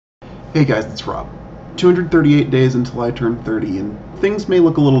Hey guys, it's Rob. 238 days until I turn 30, and things may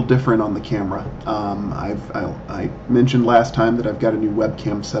look a little different on the camera. I mentioned last time that I've got a new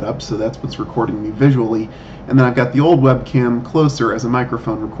webcam set up, so that's what's recording me visually, and then I've got the old webcam closer as a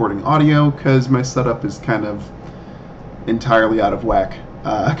microphone recording audio, because my setup is kind of entirely out of whack,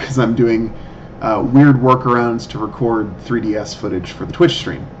 because I'm doing weird workarounds to record 3DS footage for the Twitch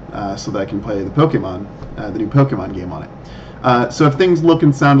stream, so that I can play the new Pokemon game on it. So if things look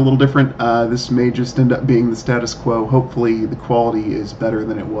and sound a little different, this may just end up being the status quo. Hopefully the quality is better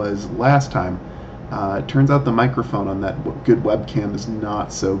than it was last time. It turns out the microphone on that good webcam is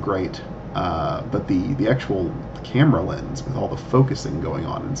not so great, but the actual camera lens with all the focusing going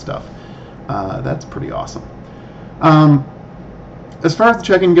on and stuff, that's pretty awesome. As far as the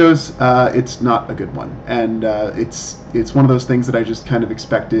check-in goes, it's not a good one, and it's one of those things that I just kind of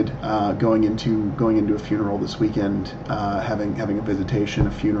expected going into a funeral this weekend, having a visitation,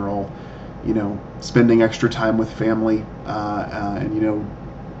 a funeral, spending extra time with family, and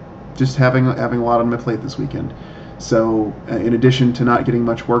just having a lot on my plate this weekend. So in addition to not getting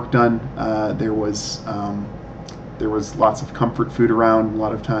much work done, there was lots of comfort food around, a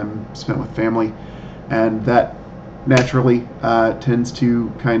lot of time spent with family, and that naturally tends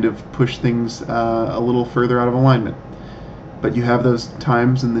to kind of push things a little further out of alignment. But you have those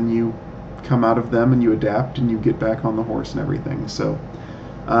times, and then you come out of them and you adapt and you get back on the horse and everything. So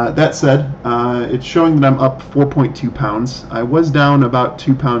that said, it's showing that I'm up 4.2 pounds. I was down about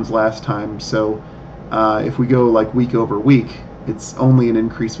 2 pounds last time, so if we go like week over week, it's only an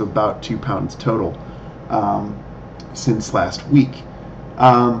increase of about 2 pounds total since last week.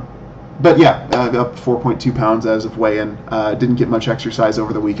 But yeah, up 4.2 pounds as of weigh-in. Didn't get much exercise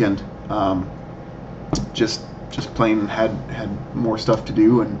over the weekend. Just plain had more stuff to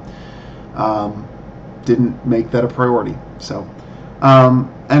do, and didn't make that a priority. So, and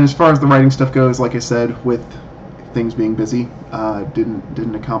as far as the writing stuff goes, like I said, with things being busy,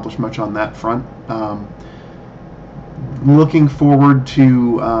 didn't accomplish much on that front. Looking forward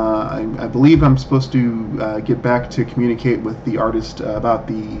to, I believe I'm supposed to get back to communicate with the artist about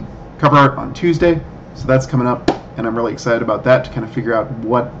the cover art on Tuesday, so that's coming up, and I'm really excited about that, to kind of figure out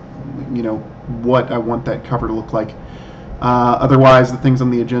what I want that cover to look like. Otherwise, the things on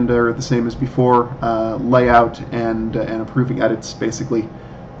the agenda are the same as before: layout and approving edits, basically.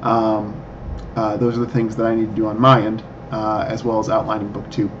 Those are the things that I need to do on my end, as well as outlining book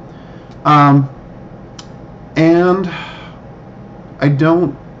 2. And I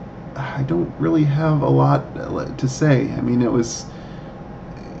don't really have a lot to say. I mean, it was.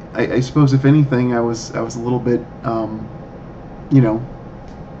 I suppose, if anything, I was a little bit,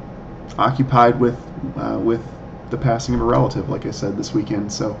 occupied with the passing of a relative, like I said, this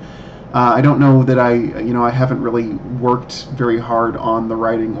weekend. So I don't know that I haven't really worked very hard on the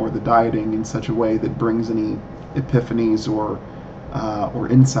writing or the dieting in such a way that brings any epiphanies or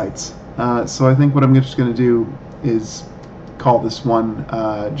insights. So I think what I'm just going to do is call this one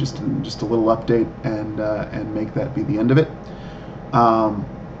just a little update, and make that be the end of it.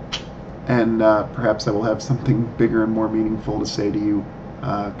 And perhaps I will have something bigger and more meaningful to say to you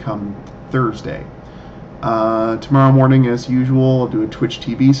come Thursday. Tomorrow morning, as usual, I'll do a Twitch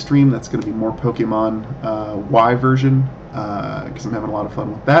TV stream. That's going to be more Pokemon Y version, because I'm having a lot of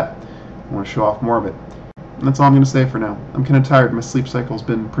fun with that. I want to show off more of it. And that's all I'm going to say for now. I'm kind of tired. My sleep cycle's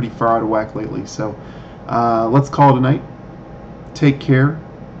been pretty far out of whack lately, so let's call it a night. Take care.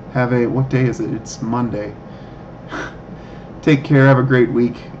 What day is it? It's Monday. Take care, have a great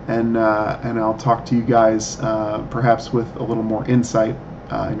week, and I'll talk to you guys perhaps with a little more insight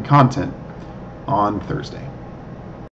and content on Thursday.